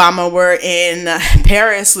Michelle Obama were in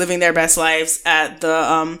Paris living their best lives at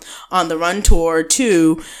the on the Run tour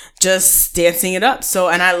too, just dancing it up. So,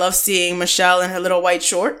 and I love seeing Michelle in her little white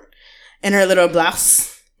short and her little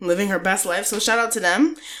blouse, living her best life. So shout out to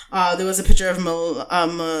them. There was a picture of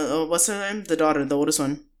what's her name? The daughter, the oldest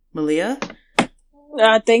one, Malia.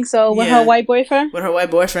 I think so. With her white boyfriend. With her white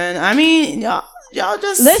boyfriend. I mean, y'all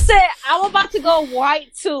just listen. I'm about to go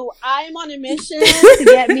white too. I am on a mission to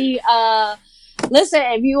get me. Listen,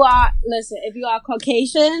 if you are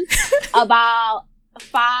Caucasian, about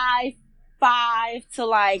 5'5" to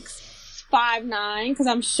like 5'9", because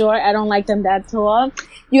I'm short. I don't like them that tall.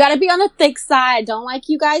 You gotta be on the thick side. Don't like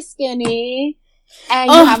you guys skinny.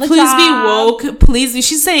 And you have a please job. be woke. Please be.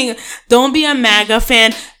 She's saying, don't be a MAGA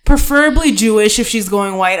fan. preferably Jewish if she's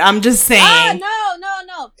going white. I'm just saying. Oh,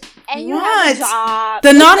 no. And you have a job.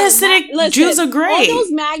 The non-Hasidic Jews are great. All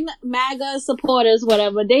those MAGA supporters,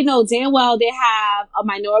 whatever, they know damn well they have a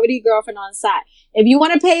minority girlfriend on the side. If you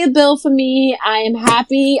want to pay a bill for me, I am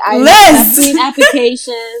happy. I'm accepting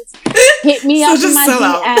applications. Hit me up in my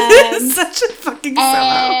DM. Such a fucking sellout.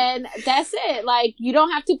 And that's it. Like, you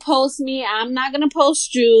don't have to post me. I'm not going to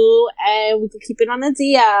post you. And we can keep it on the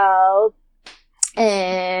DL.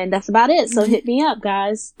 And that's about it. So hit me up,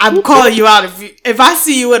 guys. I'm calling you out if I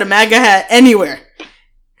see you with a MAGA hat anywhere.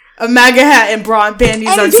 A MAGA hat and bra and panties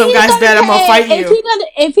on some guy's bed, I'm gonna fight you.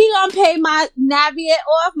 If he gonna pay my Navient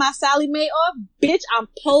off, my Sally Mae off, bitch, I'm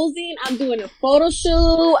posing. I'm doing a photo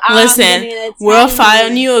shoot. Listen, we'll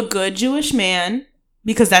find you a good Jewish man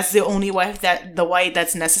because that's the only wife the white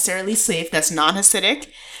that's necessarily safe. That's non-Hasidic.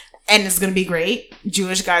 And it's going to be great.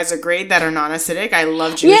 Jewish guys are great that are non-Hasidic. I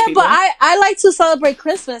love Jewish people. Yeah, but I like to celebrate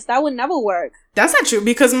Christmas. That would never work. That's not true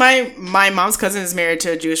because my mom's cousin is married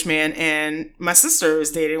to a Jewish man and my sister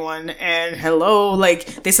is dating one. And hello,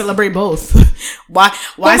 like, they celebrate both.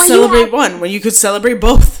 Why celebrate one when you could celebrate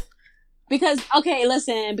both? Because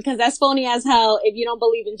that's phony as hell if you don't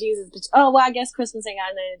believe in Jesus. But, I guess Christmas ain't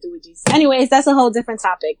got nothing to do with Jesus. Anyways, that's a whole different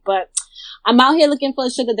topic. But I'm out here looking for a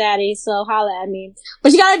sugar daddy, so holla at me.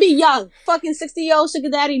 But you gotta be young. Fucking 60-year-old sugar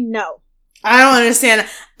daddy, no. I don't understand.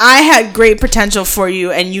 I had great potential for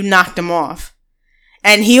you, and you knocked him off.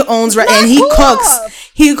 And he owns, and he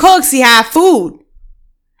cooks. He cooks. He has food.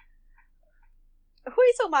 Who are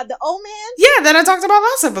you talking about? The old man? Yeah, that I talked about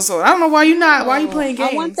last episode. I don't know why why are you playing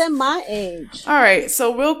games? I want them my age. All right,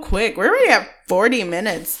 so real quick, we're already at 40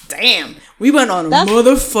 minutes. Damn, we went on a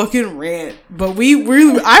motherfucking rant, but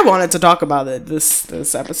I wanted to talk about it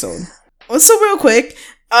this episode. Well, so real quick,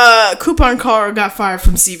 Coupon Carl got fired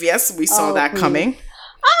from CVS. We saw that coming.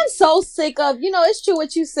 I'm so sick of, it's true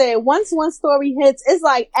what you said. Once one story hits, it's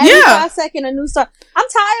like every 5 seconds a new story. I'm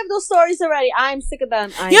tired of those stories already. I'm sick of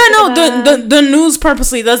them. The news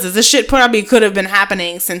purposely does this. This shit probably could have been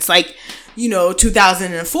happening since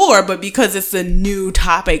 2004, but because it's a new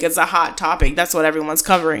topic, it's a hot topic. That's what everyone's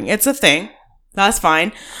covering. It's a thing. That's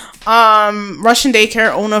fine. Russian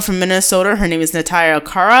daycare owner from Minnesota, her name is Natalia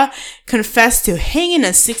Kara, confessed to hanging a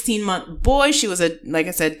 16-month boy. She was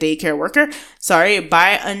daycare worker.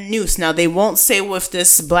 By a noose. Now, they won't say if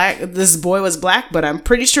this boy was black, but I'm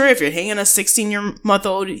pretty sure if you're hanging a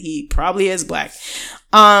 16-month-old, he probably is black.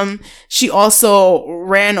 She also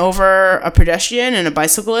ran over a pedestrian and a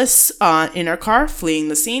bicyclist in her car, fleeing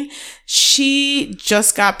the scene. She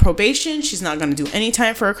just got probation. She's not going to do any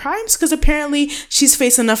time for her crimes because apparently she's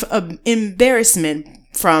faced enough embarrassment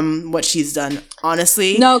from what she's done.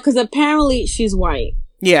 Honestly. No, because apparently she's white.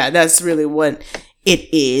 Yeah, that's really what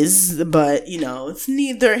it is. But, it's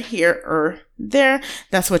neither here or there.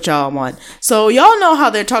 That's what y'all want. So y'all know how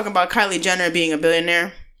they're talking about Kylie Jenner being a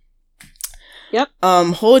billionaire? Yep.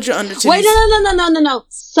 Hold your under. Wait, no.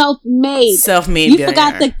 Self-made. Self-made. You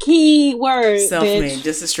forgot the key word. Self-made. Bitch.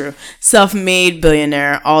 This is true. Self-made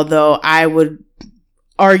billionaire. Although I would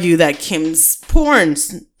argue that Kim's porn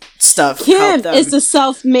stuff. Kim is the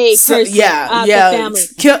self-made person. Yeah. The family.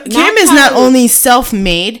 Kim is not only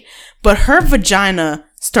self-made, but her vagina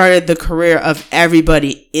started the career of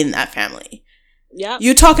everybody in that family. Yeah.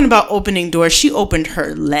 You're talking about opening doors. She opened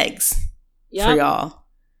her legs for y'all.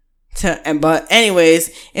 But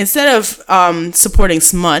anyways, instead of supporting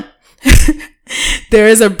smut, there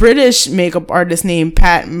is a British makeup artist named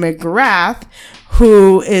Pat McGrath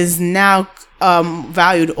who is now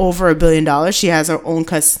valued over $1 billion. She has her own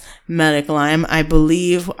cosmetic line, I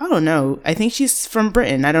believe. I don't know. I think she's from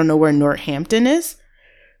Britain. I don't know where Northampton is.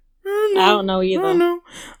 I don't know either. I don't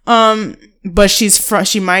know. But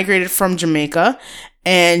she migrated from Jamaica,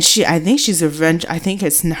 and I think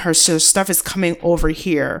her stuff is coming over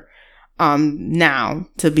here. Now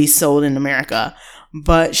to be sold in America,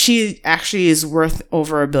 but she actually is worth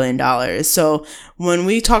over $1 billion. So when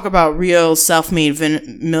we talk about real self-made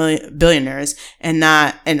billionaires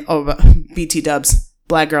BT dubs,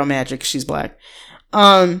 black girl magic, she's black.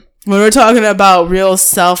 When we're talking about real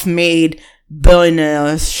self-made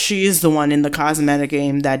billionaires, she's the one in the cosmetic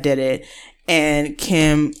game that did it. And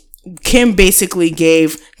Kim basically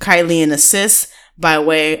gave Kylie an assist by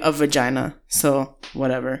way of vagina. So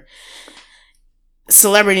whatever.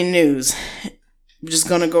 Celebrity news. I'm just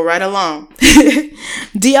gonna go right along.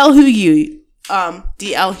 DL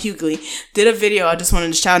Hughley did a video. I just wanted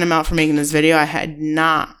to shout him out for making this video. I had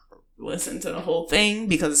not listened to the whole thing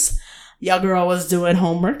because y'all girl was doing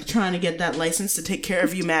homework, trying to get that license to take care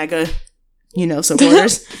of you MAGA,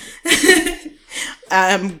 supporters.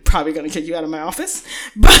 I'm probably gonna kick you out of my office,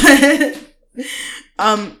 but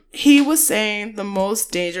He was saying the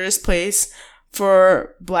most dangerous place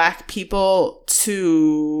for black people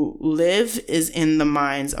to live is in the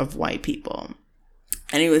minds of white people.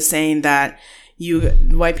 And he was saying that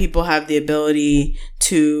white people have the ability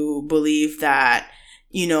to believe that,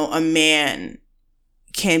 you know, a man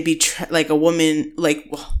can be like a woman, like,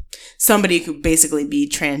 well, somebody could basically be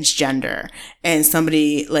transgender, and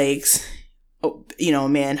somebody like, you know, a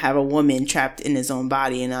man have a woman trapped in his own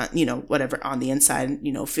body and not, you know, whatever on the inside,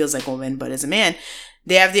 you know, feels like a woman, but is a man.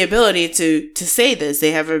 They have the ability to say this.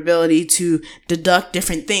 They have the ability to deduct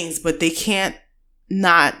different things, but they can't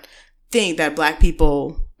not think that black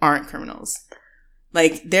people aren't criminals.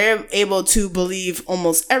 Like, they're able to believe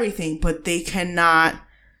almost everything, but they cannot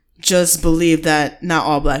just believe that not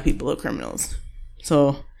all black people are criminals.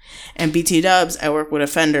 So, and BT dubs, I work with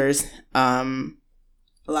offenders. A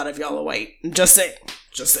lot of y'all are white. Just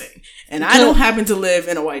saying. And I don't happen to live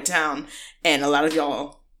in a white town, and a lot of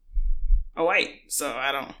y'all are white. So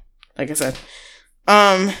I don't, like I said,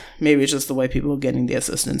 maybe it's just the white people getting the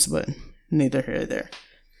assistance, but neither here nor there.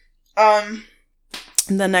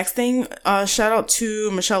 The next thing, shout out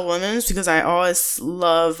to Michelle Williams, because I always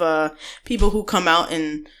love people who come out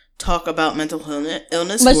and talk about mental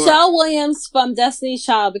illness. Michelle Williams from Destiny's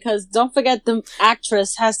Child, because don't forget the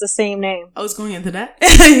actress has the same name. I was going into that.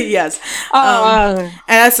 Yes. And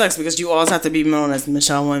that sucks because you always have to be known as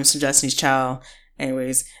Michelle Williams from Destiny's Child.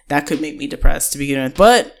 Anyways, that could make me depressed to begin with.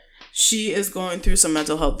 But she is going through some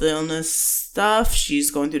mental health illness stuff.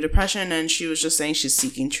 She's going through depression, and she was just saying she's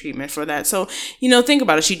seeking treatment for that. So, you know, think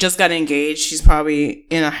about it. She just got engaged. She's probably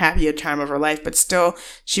in a happier time of her life, but still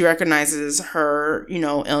she recognizes her, you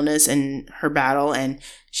know, illness and her battle, and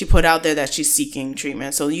she put out there that she's seeking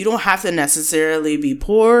treatment. So you don't have to necessarily be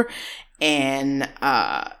poor and,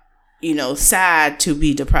 you know, sad to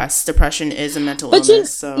be depressed. Depression is a mental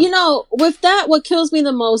illness. So, you know, with that, what kills me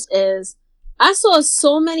the most is I saw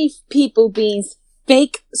so many people being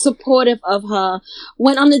fake supportive of her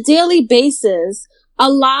when on a daily basis,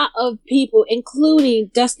 a lot of people,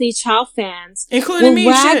 including Destiny Child fans, including me,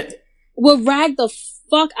 will rag the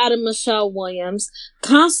fuck out of Michelle Williams,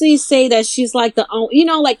 constantly say that she's like you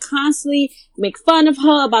know, like constantly make fun of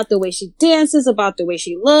her about the way she dances, about the way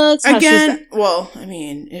she looks. Again, well, I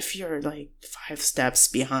mean, if you're like 5 steps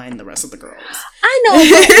behind the rest of the girls. I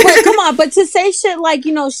know, but come on, but to say shit like,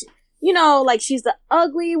 you know, like she's the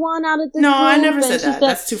ugly one out of the No, group, I never said that.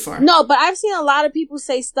 That's too far. No, but I've seen a lot of people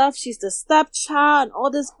say stuff. She's the stepchild and all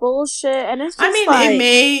this bullshit, and it's just it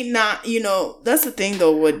may not, you know, that's the thing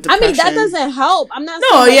though with depression. I mean, that doesn't help. I'm not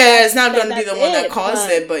No, saying yeah, it's not going to be the one that caused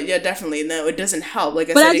it, but yeah, definitely. No, it doesn't help. Like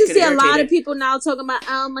I said, I just see a lot of people now talking about,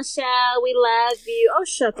 oh, Michelle, we love you. Oh,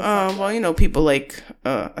 shut the fuck up. Well, you know, people like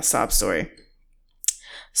a sob story.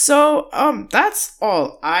 So, that's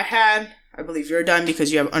all I had. I believe you're done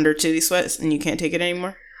because you have under titty sweats and you can't take it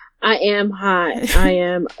anymore. I am hot. I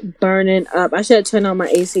am burning up. I should have turned on my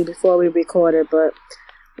AC before we recorded, but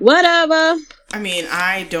whatever. I mean,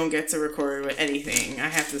 I don't get to record with anything. I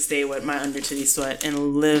have to stay with my under titty sweat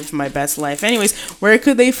and live my best life. Anyways, where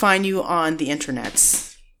could they find you on the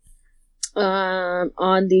internets? On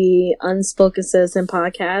the Unspoken Citizen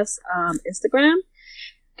podcast, Instagram.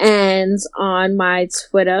 And on my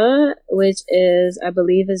Twitter, which is, I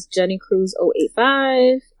believe is Jenny Cruz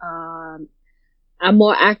 085. I'm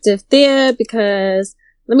more active there because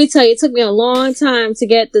let me tell you, it took me a long time to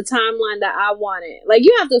get the timeline that I wanted. Like,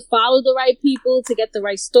 you have to follow the right people to get the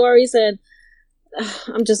right stories, and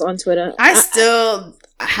I'm just on Twitter. I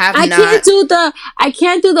can't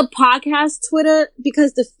do the podcast Twitter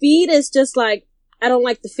because the feed is just like, I don't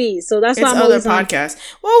like the feed, so that's why I'm other podcasts.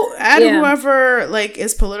 Well, add whoever like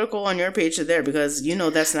is political on your page to there, because you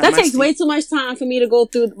know that takes way too much time for me to go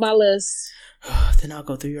through my list. Then I'll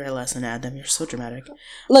go through your list and add them. You're so dramatic.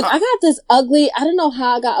 Look, I got this ugly. I don't know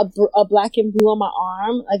how I got a black and blue on my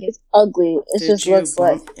arm. Like, it's ugly. It just looks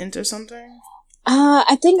like into something.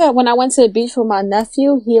 I think when I went to the beach with my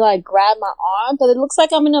nephew, he like grabbed my arm, but it looks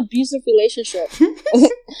like I'm in an abusive relationship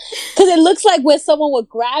because it looks like where someone would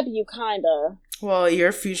grab you, kind of. Well,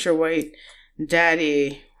 your future white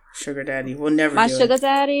daddy, sugar daddy, will never my sugar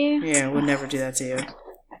daddy? Yeah, will never do that to you.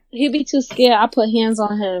 He'd be too scared. I put hands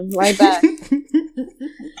on him right back.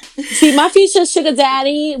 See, my future sugar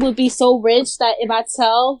daddy would be so rich that if I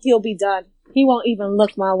tell, he'll be done. He won't even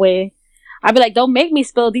look my way. I'd be like, don't make me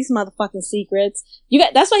spill these motherfucking secrets.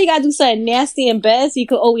 That's why you gotta do something nasty in bed so you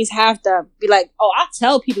could always have to be like, oh, I'll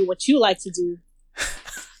tell people what you like to do.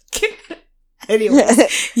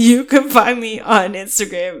 Anyways, you can find me on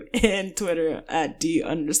Instagram and Twitter at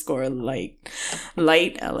D_light,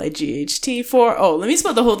 LIGHT4. Oh, let me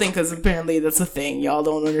spell the whole thing because apparently that's a thing. Y'all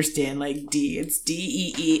don't understand. Like D, it's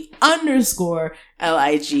DEE_LIGHT4.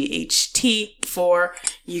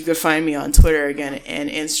 You could find me on Twitter again and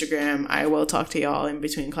Instagram. I will talk to y'all in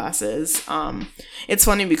between classes. It's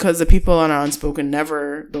funny because the people on our Unspoken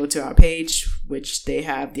never go to our page, which they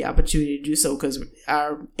have the opportunity to do so because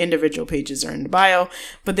our individual pages are in the bio,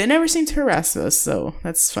 but they never seem to harass us, so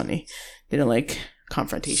that's funny. They don't like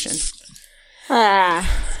confrontation.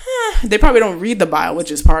 They probably don't read the bio,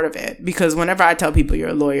 which is part of it, because whenever I tell people you're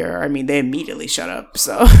a lawyer, I mean, they immediately shut up,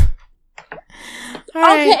 so...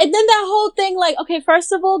 Okay, and then that whole thing, like, okay,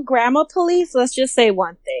 first of all, grammar police, let's just say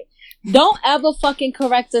one thing. Don't ever fucking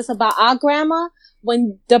correct us about our grammar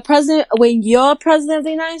when you're president of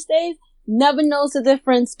the United States, never knows the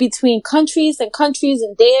difference between countries and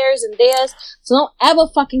theirs. So don't ever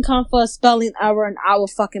fucking come for a spelling error in our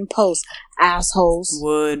fucking post, assholes.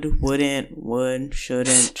 Would, wouldn't, would,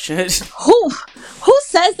 shouldn't, should. Who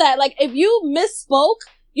says that? Like, if you misspoke,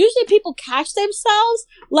 usually people catch themselves,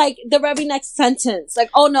 like, the very next sentence.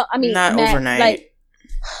 Like, oh no, I mean... Not overnight. Like,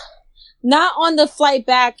 not on the flight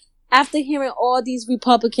back after hearing all these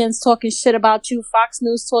Republicans talking shit about you, Fox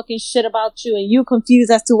News talking shit about you, and you confused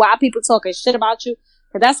as to why people talking shit about you.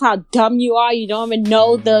 Because that's how dumb you are. You don't even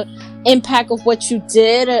know the impact of what you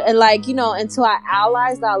did. And like, you know, until our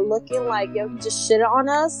allies are looking like, yo, you just shit on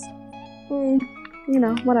us. You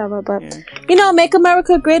know, whatever. But, you know, make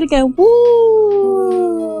America great again.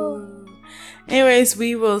 Woo! Anyways,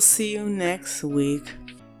 we will see you next week.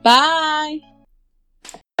 Bye.